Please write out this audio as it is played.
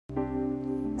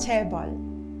chaebol.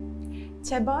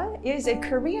 Chaebol is a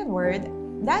Korean word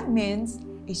that means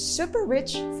a super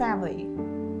rich family.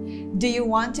 Do you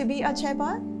want to be a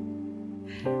chaebol?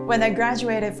 When I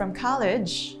graduated from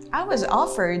college, I was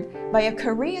offered by a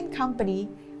Korean company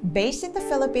based in the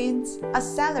Philippines a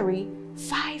salary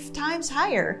 5 times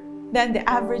higher than the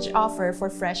average offer for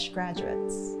fresh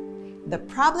graduates. The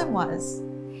problem was,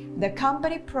 the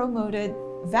company promoted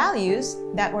values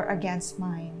that were against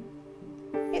mine.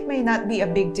 It may not be a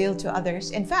big deal to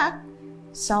others. In fact,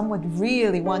 some would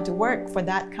really want to work for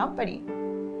that company.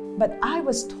 But I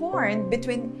was torn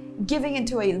between giving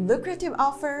into a lucrative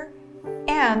offer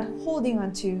and holding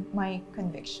on to my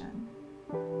conviction.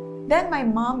 Then my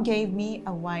mom gave me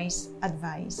a wise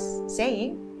advice,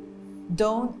 saying,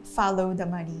 don't follow the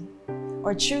money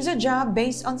or choose a job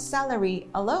based on salary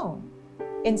alone.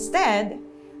 Instead,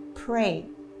 pray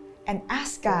and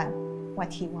ask God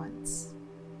what He wants.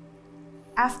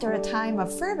 After a time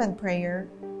of fervent prayer,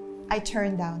 I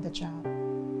turned down the job.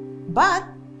 But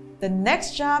the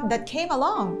next job that came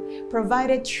along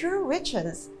provided true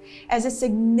riches as it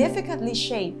significantly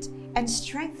shaped and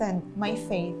strengthened my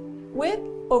faith with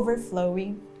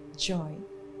overflowing joy.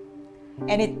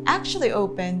 And it actually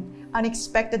opened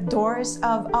unexpected doors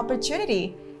of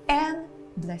opportunity and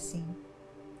blessing.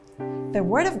 The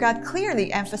Word of God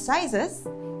clearly emphasizes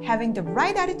having the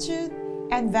right attitude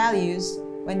and values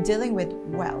when dealing with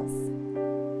wealth.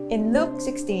 In Luke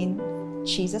 16,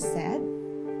 Jesus said,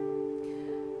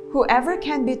 "Whoever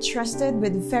can be trusted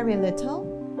with very little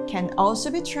can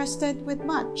also be trusted with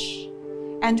much.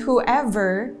 And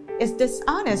whoever is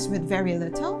dishonest with very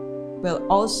little will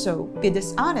also be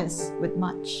dishonest with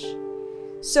much.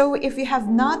 So if you have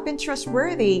not been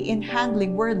trustworthy in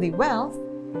handling worldly wealth,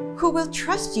 who will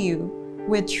trust you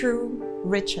with true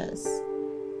riches?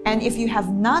 And if you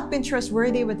have not been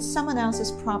trustworthy with someone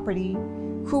else's property,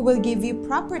 who will give you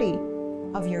property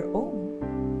of your own?"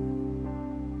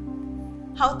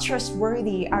 How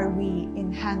trustworthy are we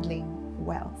in handling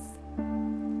wealth?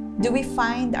 Do we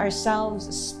find ourselves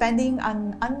spending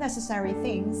on unnecessary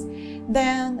things?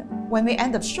 Then, when we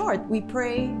end up short, we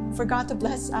pray for God to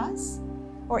bless us,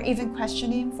 or even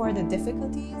question Him for the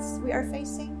difficulties we are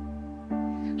facing?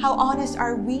 How honest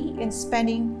are we in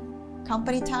spending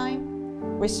company time,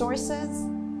 resources,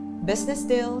 business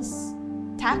deals,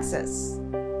 taxes,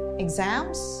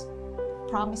 exams,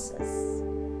 promises?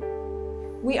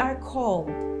 We are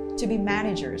called to be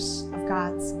managers of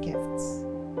God's gifts.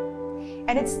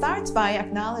 And it starts by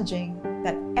acknowledging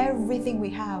that everything we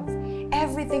have,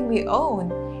 everything we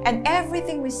own, and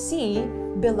everything we see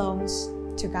belongs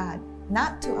to God,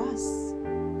 not to us.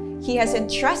 He has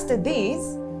entrusted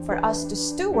these for us to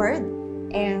steward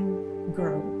and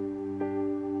grow.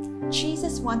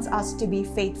 Jesus wants us to be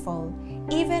faithful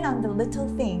even on the little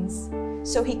things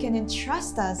so He can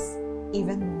entrust us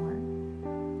even more.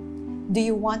 Do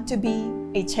you want to be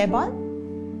a chaebol?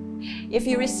 If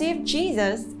you receive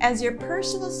Jesus as your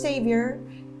personal Savior,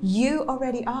 you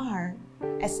already are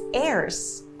as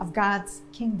heirs of God's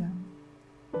kingdom.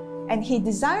 And He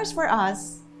desires for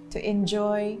us to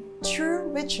enjoy true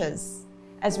riches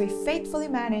as we faithfully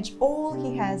manage all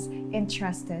He has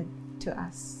entrusted to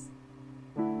us.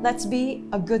 Let's be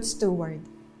a good steward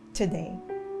today.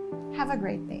 Have a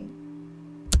great day.